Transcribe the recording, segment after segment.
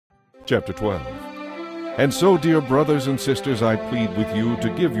chapter 12. And so, dear brothers and sisters, I plead with you to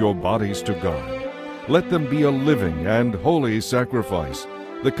give your bodies to God. Let them be a living and holy sacrifice,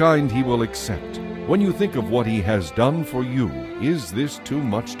 the kind He will accept. When you think of what He has done for you, is this too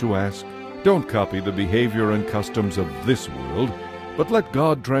much to ask? Don't copy the behavior and customs of this world, but let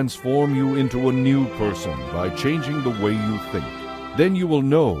God transform you into a new person by changing the way you think. Then you will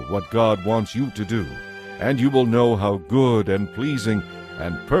know what God wants you to do, and you will know how good and pleasing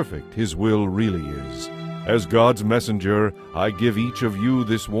and perfect His will really is. As God's messenger, I give each of you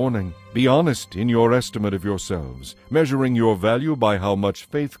this warning. Be honest in your estimate of yourselves, measuring your value by how much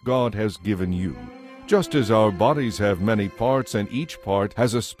faith God has given you. Just as our bodies have many parts and each part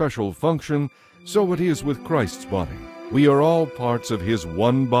has a special function, so it is with Christ's body. We are all parts of His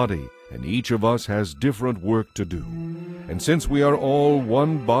one body, and each of us has different work to do. And since we are all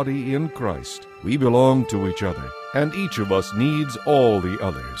one body in Christ, we belong to each other, and each of us needs all the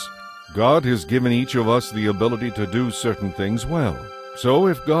others. God has given each of us the ability to do certain things well. So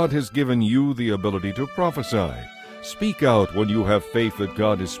if God has given you the ability to prophesy, speak out when you have faith that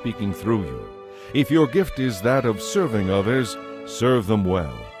God is speaking through you. If your gift is that of serving others, serve them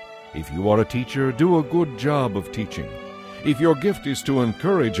well. If you are a teacher, do a good job of teaching. If your gift is to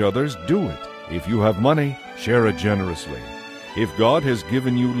encourage others, do it. If you have money, share it generously. If God has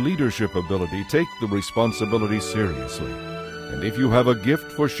given you leadership ability, take the responsibility seriously. And if you have a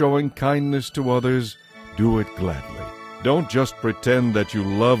gift for showing kindness to others, do it gladly. Don't just pretend that you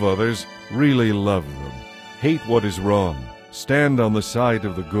love others, really love them. Hate what is wrong. Stand on the side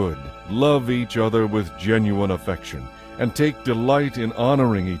of the good. Love each other with genuine affection, and take delight in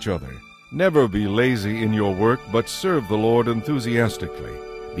honoring each other. Never be lazy in your work, but serve the Lord enthusiastically.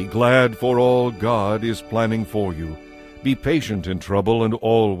 Be glad for all God is planning for you. Be patient in trouble and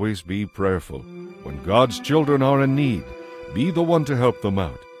always be prayerful. When God's children are in need, be the one to help them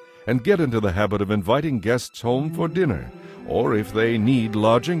out, and get into the habit of inviting guests home for dinner, or if they need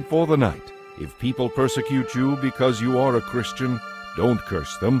lodging for the night. If people persecute you because you are a Christian, don't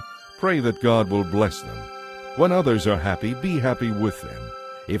curse them. Pray that God will bless them. When others are happy, be happy with them.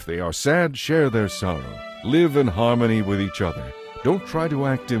 If they are sad, share their sorrow. Live in harmony with each other. Don't try to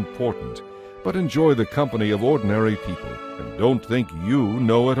act important, but enjoy the company of ordinary people, and don't think you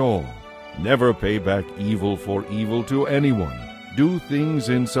know it all. Never pay back evil for evil to anyone. Do things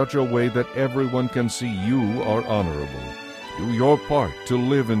in such a way that everyone can see you are honorable. Do your part to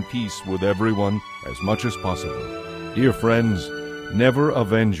live in peace with everyone as much as possible. Dear friends, never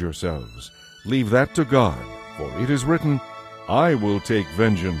avenge yourselves. Leave that to God, for it is written, I will take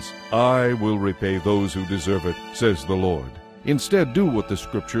vengeance. I will repay those who deserve it, says the Lord. Instead, do what the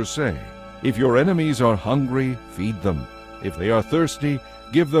Scriptures say. If your enemies are hungry, feed them. If they are thirsty,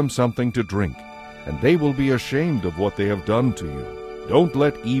 give them something to drink, and they will be ashamed of what they have done to you. Don't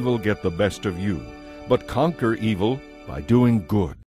let evil get the best of you, but conquer evil by doing good.